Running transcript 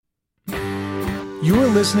You are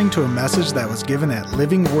listening to a message that was given at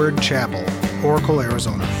Living Word Chapel, Oracle,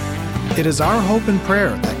 Arizona. It is our hope and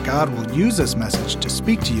prayer that God will use this message to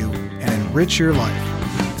speak to you and enrich your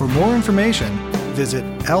life. For more information, visit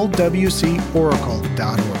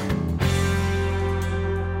lwcoracle.org.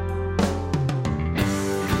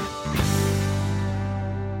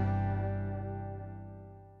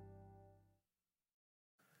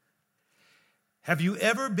 Have you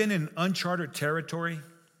ever been in uncharted territory?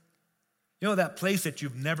 You know, that place that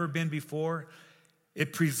you've never been before?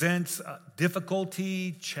 It presents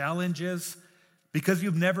difficulty, challenges. Because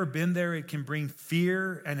you've never been there, it can bring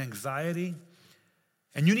fear and anxiety.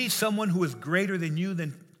 And you need someone who is greater than you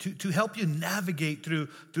to help you navigate through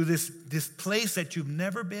this place that you've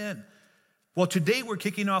never been. Well, today we're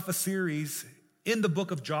kicking off a series in the book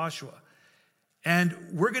of Joshua. And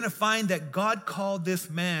we're going to find that God called this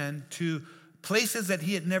man to places that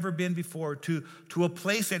he had never been before, to a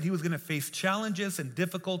place that he was going to face challenges and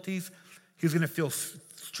difficulties. He was going to feel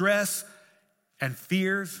stress and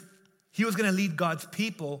fears. He was going to lead God's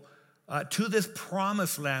people to this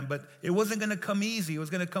promised land, but it wasn't going to come easy. It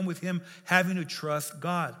was going to come with him having to trust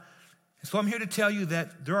God. And so I'm here to tell you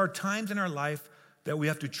that there are times in our life that we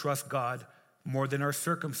have to trust God more than our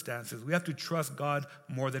circumstances. We have to trust God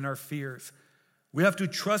more than our fears. We have to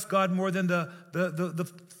trust God more than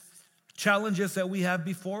the challenges that we have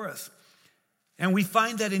before us. And we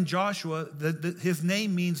find that in Joshua, his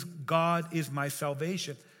name means God is my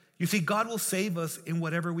salvation. You see, God will save us in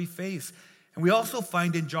whatever we face. And we also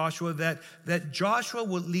find in Joshua that Joshua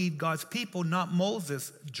would lead God's people, not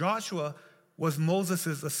Moses. Joshua was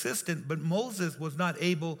Moses' assistant, but Moses was not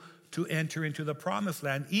able to enter into the promised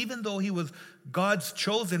land, even though he was God's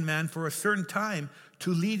chosen man for a certain time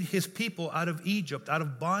to lead his people out of Egypt, out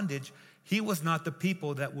of bondage. He was not the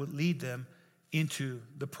people that would lead them into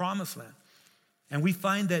the promised land. And we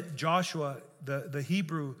find that Joshua, the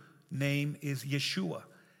Hebrew name is Yeshua.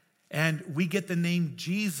 And we get the name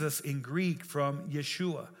Jesus in Greek from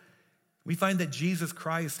Yeshua. We find that Jesus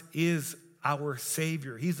Christ is our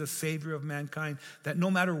Savior. He's the Savior of mankind, that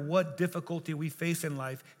no matter what difficulty we face in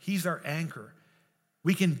life, He's our anchor.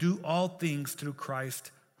 We can do all things through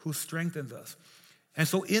Christ who strengthens us. And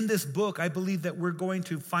so in this book, I believe that we're going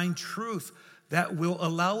to find truth that will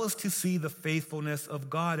allow us to see the faithfulness of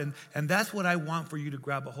God. And that's what I want for you to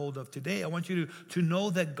grab a hold of today. I want you to know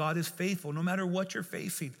that God is faithful no matter what you're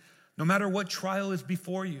facing, no matter what trial is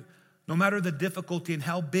before you, no matter the difficulty and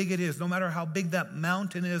how big it is, no matter how big that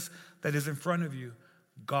mountain is that is in front of you,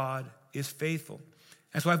 God is faithful.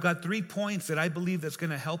 And so I've got 3 points that I believe that's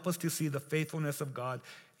going to help us to see the faithfulness of God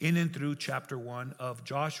in and through chapter 1 of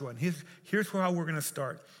Joshua. And here's how we're going to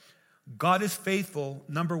start. God is faithful,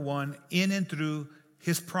 number 1, in and through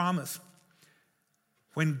His promise.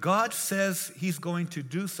 When God says He's going to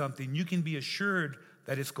do something, you can be assured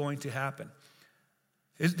that it's going to happen.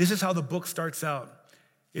 This is how the book starts out.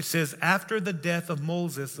 It says, after the death of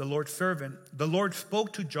Moses, the Lord's servant, the Lord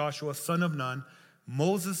spoke to Joshua, son of Nun,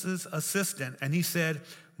 Moses' assistant, and He said,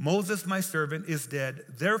 Moses, my servant, is dead.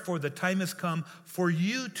 Therefore, the time has come for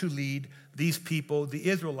you to lead these people, the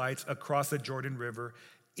Israelites, across the Jordan River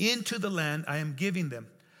into the land I am giving them.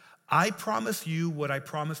 I promise you what I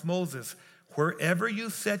promised Moses. Wherever you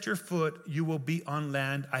set your foot, you will be on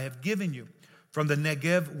land I have given you. From the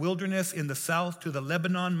Negev wilderness in the south to the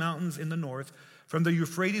Lebanon mountains in the north, from the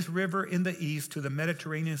Euphrates River in the east to the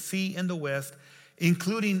Mediterranean Sea in the west,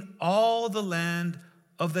 including all the land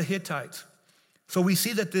of the Hittites. So we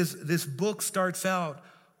see that this book starts out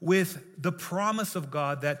with the promise of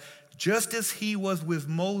God that just as He was with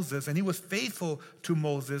Moses, and He was faithful to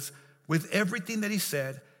Moses with everything that He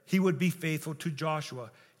said, He would be faithful to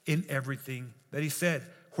Joshua in everything that He said.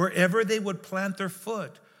 Wherever they would plant their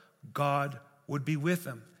foot, God would be with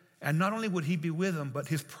them. And not only would He be with them, but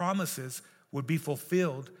His promises would be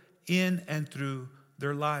fulfilled in and through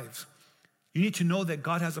their lives. You need to know that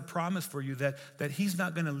God has a promise for you, that He's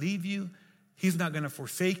not going to leave you. He's not going to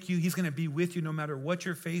forsake you. He's going to be with you no matter what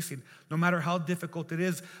you're facing, no matter how difficult it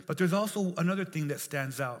is. But there's also another thing that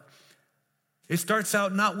stands out. It starts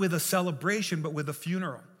out not with a celebration, but with a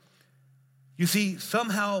funeral. You see,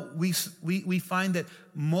 somehow we find that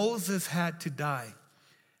Moses had to die.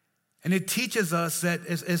 And it teaches us that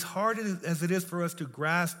as hard as it is for us to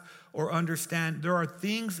grasp or understand, there are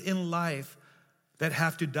things in life that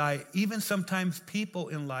have to die, even sometimes people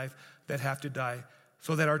in life that have to die,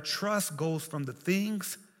 so that our trust goes from the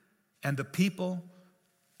things and the people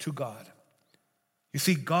to God. You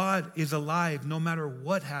see, God is alive no matter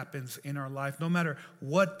what happens in our life, no matter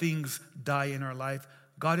what things die in our life.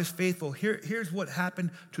 God is faithful. Here's what happened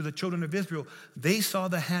to the children of Israel. They saw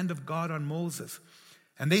the hand of God on Moses.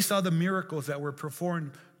 And they saw the miracles that were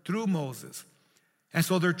performed through Moses. And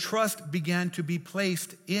so their trust began to be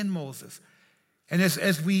placed in Moses. And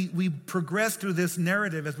as we progress through this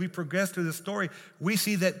narrative, as we progress through this story, we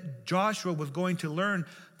see that Joshua was going to learn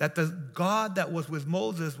that the God that was with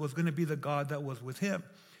Moses was going to be the God that was with him.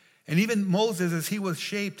 And even Moses, as he was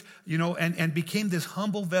shaped, and became this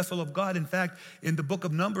humble vessel of God. In fact, in the book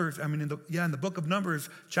of Numbers, in the book of Numbers,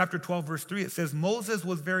 chapter 12, verse 3, it says, Moses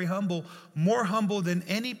was very humble, more humble than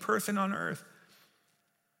any person on earth.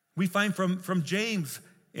 We find from James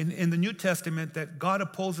in the New Testament that God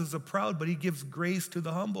opposes the proud, but he gives grace to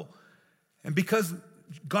the humble. And because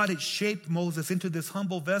God had shaped Moses into this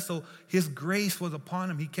humble vessel, his grace was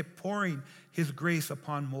upon him. He kept pouring his grace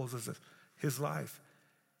upon Moses, his life.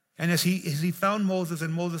 And as he found Moses,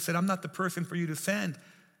 and Moses said, I'm not the person for you to send.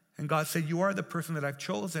 And God said, you are the person that I've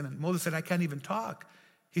chosen. And Moses said, I can't even talk.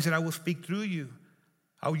 He said, I will speak through you.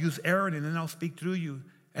 I'll use Aaron, and then I'll speak through you.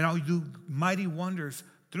 And I'll do mighty wonders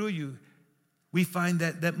through you. We find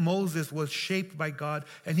that Moses was shaped by God,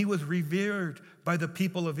 and he was revered by the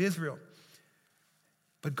people of Israel.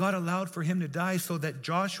 But God allowed for him to die so that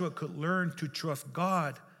Joshua could learn to trust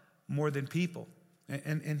God more than people.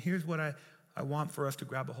 And here's what I want for us to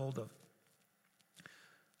grab a hold of.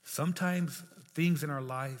 Sometimes things in our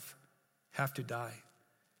life have to die.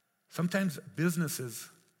 Sometimes businesses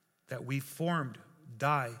that we formed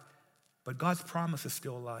die, but God's promise is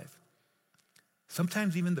still alive.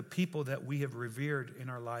 Sometimes even the people that we have revered in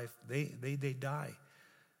our life, they die.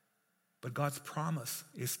 But God's promise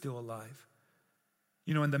is still alive.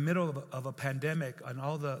 In the middle of a pandemic and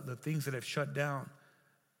all the things that have shut down,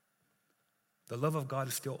 the love of God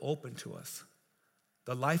is still open to us.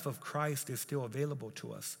 The life of Christ is still available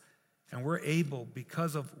to us. And we're able,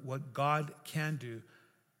 because of what God can do,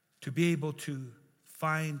 to be able to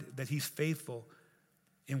find that he's faithful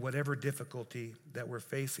in whatever difficulty that we're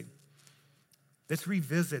facing. Let's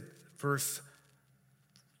revisit verse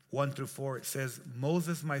 1 through 4. It says,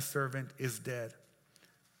 Moses, my servant, is dead.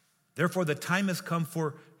 Therefore, the time has come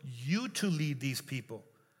for you to lead these people,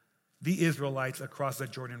 the Israelites, across the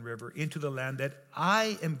Jordan River into the land that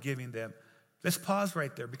I am giving them. Let's pause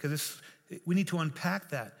right there because we need to unpack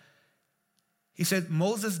that. He said,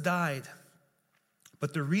 Moses died,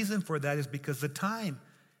 but the reason for that is because the time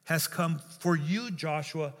has come for you,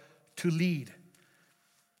 Joshua, to lead.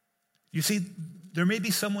 You see, there may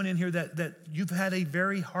be someone in here that you've had a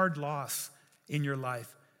very hard loss in your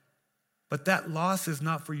life, but that loss is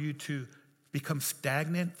not for you to become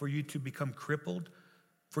stagnant, for you to become crippled,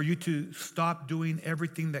 for you to stop doing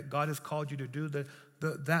everything that God has called you to do.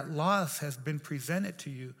 That loss has been presented to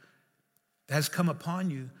you, has come upon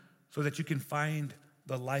you so that you can find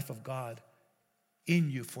the life of God in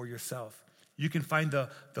you for yourself. You can find the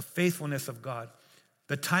faithfulness of God.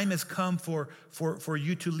 The time has come for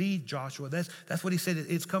you to lead, Joshua. That's what he said.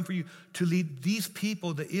 It's come for you to lead these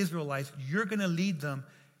people, the Israelites. You're going to lead them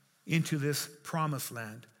into this promised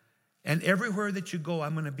land. And everywhere that you go,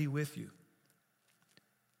 I'm going to be with you.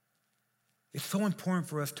 It's so important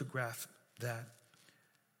for us to grasp that.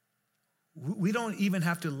 We don't even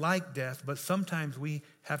have to like death, but sometimes we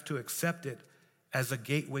have to accept it as a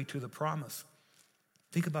gateway to the promise.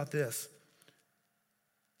 Think about this.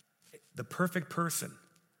 The perfect person,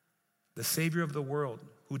 the Savior of the world,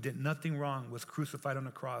 who did nothing wrong, was crucified on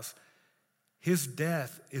the cross. His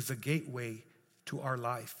death is a gateway to our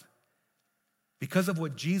life. Because of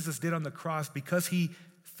what Jesus did on the cross, because he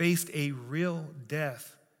faced a real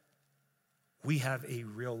death, we have a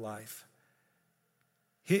real life.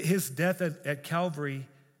 His death at Calvary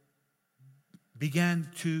began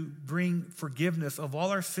to bring forgiveness of all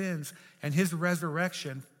our sins, and his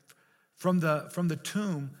resurrection from the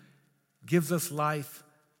tomb gives us life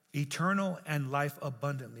eternal and life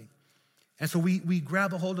abundantly. And so we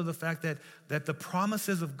grab a hold of the fact that the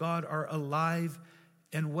promises of God are alive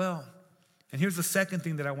and well. And here's the second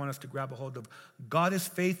thing that I want us to grab a hold of. God is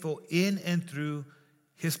faithful in and through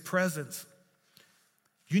his presence.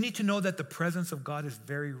 You need to know that the presence of God is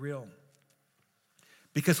very real.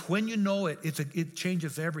 Because when you know it, it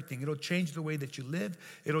changes everything. It'll change the way that you live.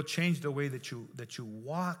 It'll change the way that you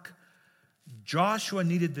walk. Joshua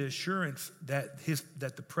needed the assurance that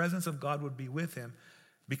the presence of God would be with him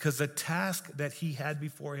because the task that he had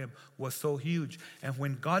before him was so huge. And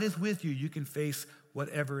when God is with you, you can face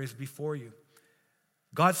whatever is before you.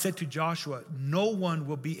 God said to Joshua, no one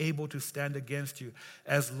will be able to stand against you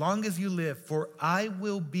as long as you live, for I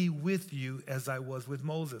will be with you as I was with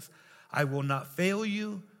Moses. I will not fail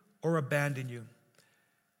you or abandon you.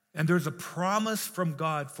 And there's a promise from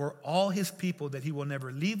God for all his people that he will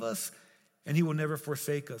never leave us and he will never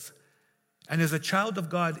forsake us. And as a child of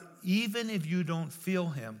God, even if you don't feel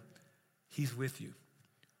him, he's with you.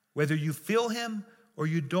 Whether you feel him or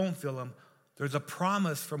you don't feel him, there's a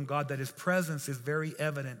promise from God that his presence is very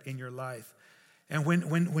evident in your life. And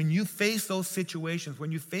when you face those situations,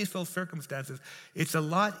 when you face those circumstances, it's a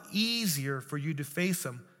lot easier for you to face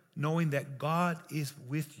them knowing that God is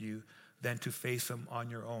with you than to face them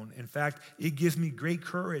on your own. In fact, it gives me great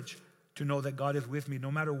courage to know that God is with me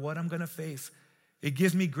no matter what I'm going to face. It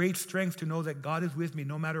gives me great strength to know that God is with me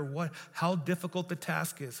no matter how difficult the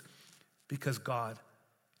task is, because God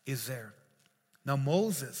is there. Now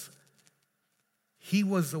Moses, he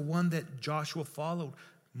was the one that Joshua followed.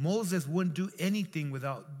 Moses wouldn't do anything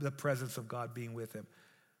without the presence of God being with him.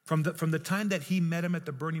 From the time that he met him at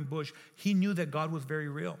the burning bush, he knew that God was very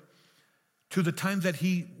real. To the times that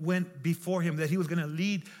he went before him, that he was going to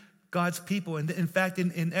lead God's people. And in fact,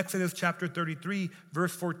 in Exodus chapter 33,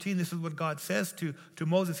 verse 14, this is what God says to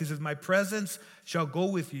Moses. He says, "My presence shall go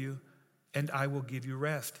with you, and I will give you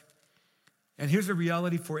rest." And here's the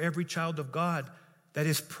reality for every child of God, that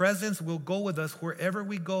his presence will go with us wherever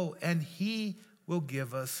we go, and he will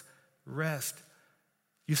give us rest.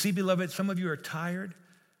 You see, beloved, some of you are tired.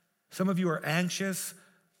 Some of you are anxious.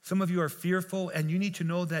 Some of you are fearful, and you need to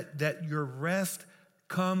know that your rest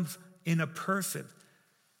comes in a person.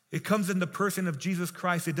 It comes in the person of Jesus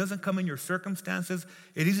Christ. It doesn't come in your circumstances.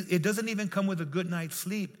 It doesn't even come with a good night's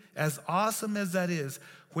sleep. As awesome as that is,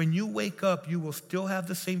 when you wake up, you will still have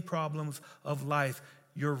the same problems of life.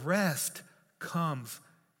 Your rest comes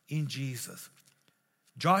in Jesus.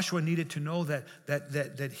 Joshua needed to know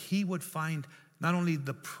that he would find not only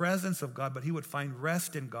the presence of God, but he would find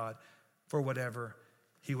rest in God for whatever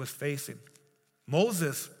he was facing.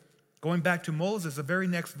 Moses, going back to Moses, the very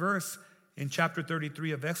next verse in chapter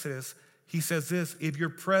 33 of Exodus, he says this: "If your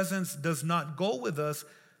presence does not go with us,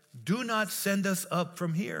 do not send us up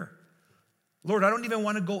from here." Lord, I don't even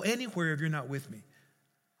want to go anywhere if you're not with me.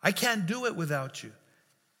 I can't do it without you.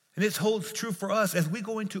 And this holds true for us. As we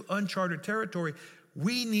go into uncharted territory,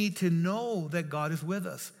 we need to know that God is with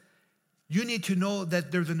us. You need to know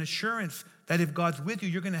that there's an assurance that if God's with you,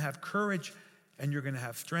 you're going to have courage and you're going to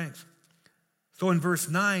have strength. So in verse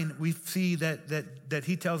 9, we see that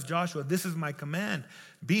he tells Joshua, "This is my command.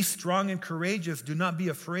 Be strong and courageous. Do not be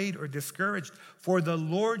afraid or discouraged, for the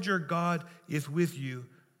Lord your God is with you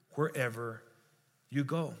wherever you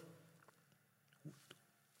go."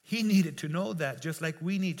 He needed to know that, just like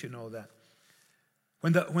we need to know that.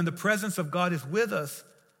 When the presence of God is with us,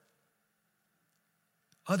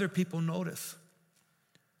 other people notice.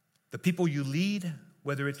 The people you lead,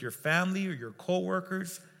 whether it's your family or your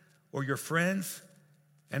coworkers or your friends,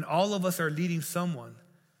 and all of us are leading someone,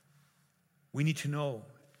 we need to know,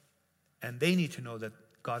 and they need to know that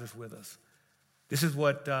God is with us. This is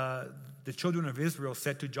what the children of Israel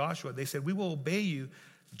said to Joshua. They said, "We will obey you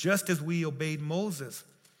just as we obeyed Moses.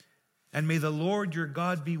 And may the Lord your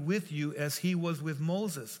God be with you as he was with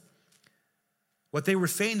Moses." What they were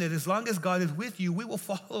saying, that as long as God is with you, we will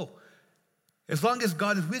follow. As long as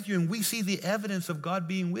God is with you and we see the evidence of God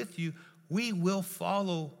being with you, we will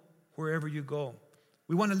follow wherever you go.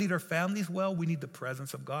 We want to lead our families well, we need the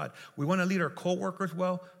presence of God. We want to lead our coworkers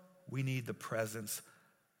well, we need the presence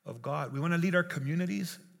of God. We want to lead our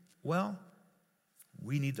communities well,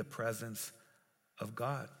 we need the presence of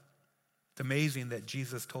God. It's amazing that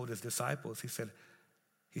Jesus told his disciples, he said,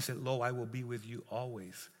 "Lo, I will be with you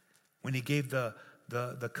always." When he gave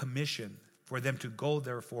the commission for them to go,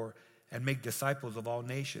 therefore, and make disciples of all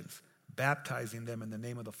nations, baptizing them in the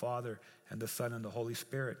name of the Father and the Son and the Holy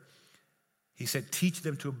Spirit. He said, "Teach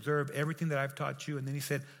them to observe everything that I've taught you." And then he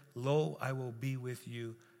said, "Lo, I will be with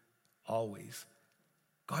you always."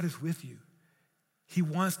 God is with you. He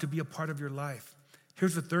wants to be a part of your life.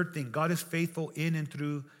 Here's the third thing. God is faithful in and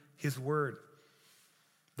through his word.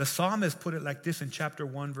 The psalmist put it like this in chapter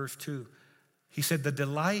 1, verse 2. He said, they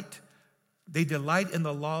delight in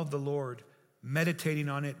the law of the Lord, meditating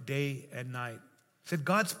on it day and night. He said,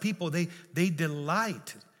 God's people, they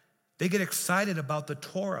delight. They get excited about the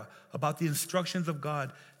Torah, about the instructions of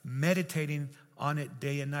God, meditating on it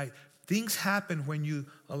day and night. Things happen when you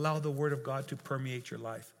allow the word of God to permeate your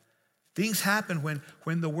life. Things happen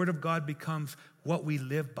when the word of God becomes what we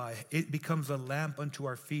live by. It becomes a lamp unto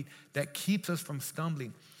our feet that keeps us from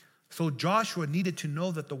stumbling. So Joshua needed to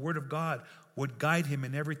know that the word of God would guide him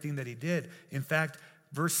in everything that he did. In fact,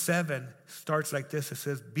 verse 7 starts like this. It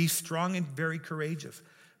says, "Be strong and very courageous.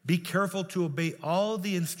 Be careful to obey all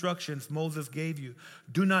the instructions Moses gave you.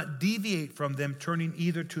 Do not deviate from them, turning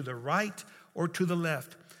either to the right or to the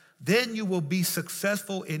left. Then you will be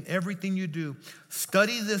successful in everything you do.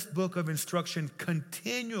 Study this book of instruction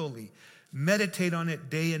continually. Meditate on it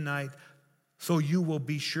day and night so you will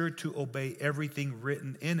be sure to obey everything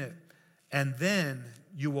written in it, and then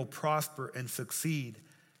you will prosper and succeed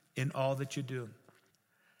in all that you do.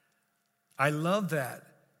 I love that.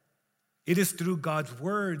 It is through God's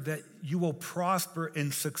word that you will prosper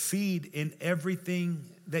and succeed in everything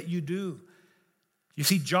that you do. You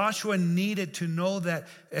see, Joshua needed to know that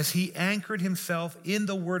as he anchored himself in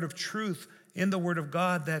the word of truth, in the word of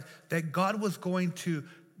God, that God was going to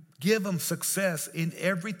give him success in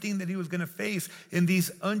everything that he was going to face. In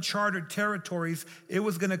these uncharted territories, it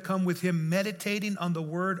was going to come with him meditating on the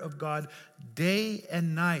word of God day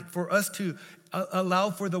and night. For us to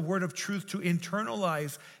allow for the word of truth to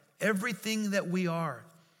internalize everything that we are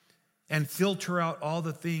and filter out all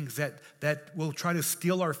the things that will try to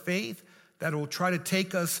steal our faith, that will try to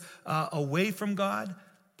take us away from God,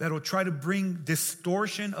 that will try to bring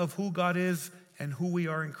distortion of who God is and who we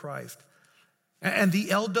are in Christ. And the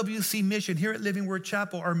LWC mission here at Living Word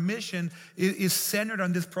Chapel, our mission is centered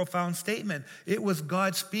on this profound statement. It was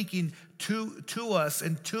God speaking to us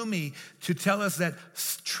and to me to tell us that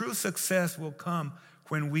true success will come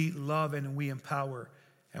when we love and we empower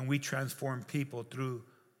and we transform people through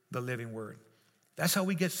the living word. That's how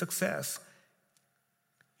we get success.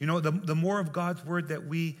 You know, the more of God's word that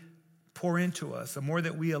we pour into us, the more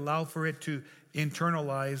that we allow for it to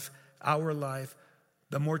internalize our life,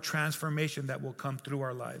 the more transformation that will come through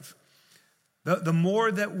our lives. The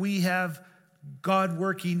more that we have God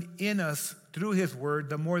working in us through his word,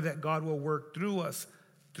 the more that God will work through us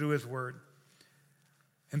through his word.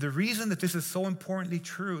 And the reason that this is so importantly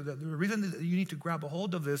true, that the reason that you need to grab a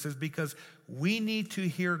hold of this is because we need to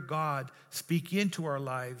hear God speak into our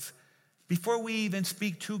lives before we even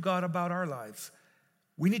speak to God about our lives.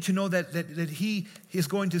 We need to know that he is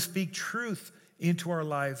going to speak truth into our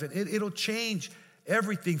lives, and it'll change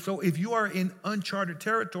everything. So if you are in uncharted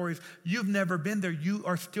territories, you've never been there, you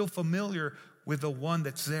are still familiar with the one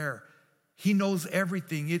that's there. He knows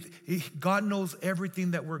everything. God knows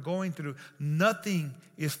everything that we're going through. Nothing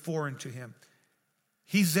is foreign to him.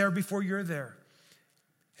 He's there before you're there.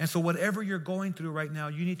 And so whatever you're going through right now,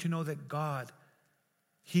 you need to know that God,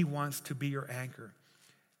 he wants to be your anchor.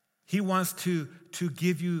 He wants to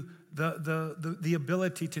give you the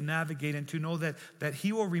ability to navigate and to know that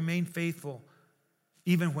he will remain faithful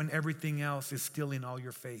even when everything else is stealing all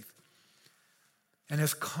your faith. And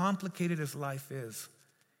as complicated as life is,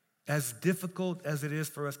 as difficult as it is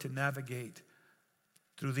for us to navigate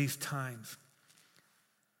through these times,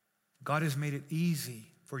 God has made it easy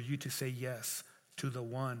for you to say yes to the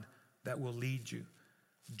one that will lead you.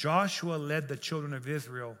 Joshua led the children of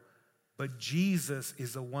Israel, but Jesus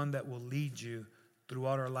is the one that will lead you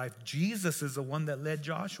throughout our life. Jesus is the one that led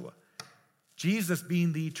Joshua. Jesus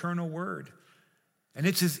being the eternal word. And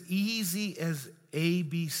it's as easy as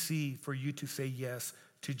ABC for you to say yes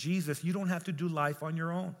to Jesus. You don't have to do life on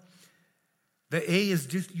your own. The A is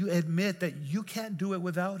just you admit that you can't do it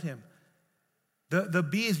without him. The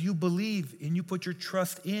B is you believe and you put your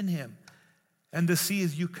trust in him. And the C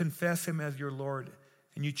is you confess him as your Lord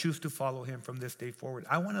and you choose to follow him from this day forward.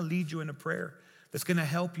 I want to lead you in a prayer that's going to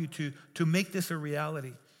help you to make this a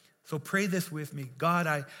reality. So pray this with me. God,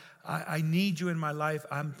 I need you in my life.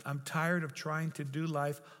 I'm tired of trying to do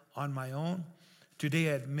life on my own. Today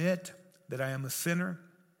I admit that I am a sinner.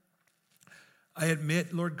 I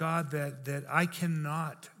admit, Lord God, that I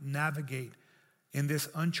cannot navigate in this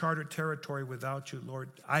uncharted territory without you, Lord.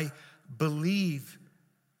 I believe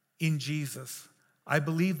in Jesus. I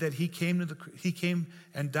believe that he came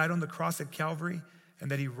and died on the cross at Calvary and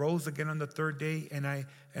that he rose again on the third day. And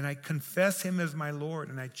I confess him as my Lord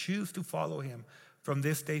and I choose to follow him from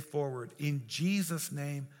this day forward. In Jesus'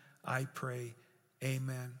 name I pray,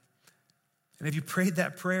 amen. And if you prayed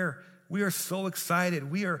that prayer, we are so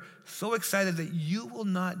excited. We are so excited that you will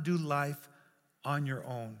not do life on your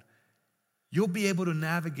own. You'll be able to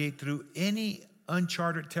navigate through any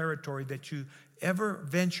uncharted territory that you ever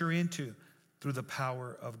venture into through the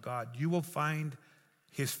power of God. You will find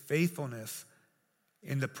his faithfulness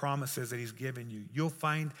in the promises that he's given you. You'll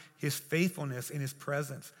find his faithfulness in his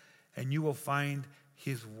presence, and you will find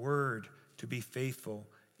his word to be faithful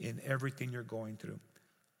in everything you're going through.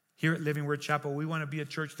 Here at Living Word Chapel, we want to be a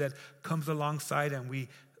church that comes alongside and we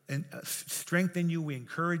strengthen you, we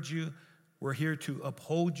encourage you. We're here to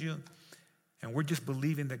uphold you, and we're just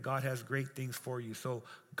believing that God has great things for you. So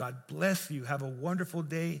God bless you. Have a wonderful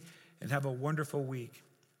day and have a wonderful week.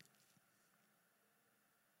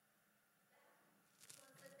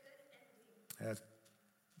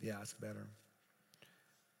 That's better.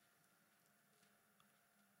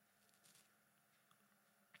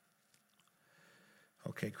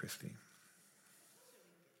 Okay, Christy.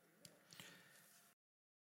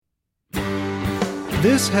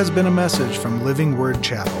 This has been a message from Living Word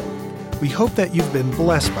Chapel. We hope that you've been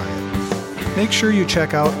blessed by it. Make sure you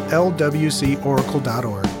check out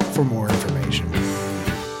lwcoracle.org for more information.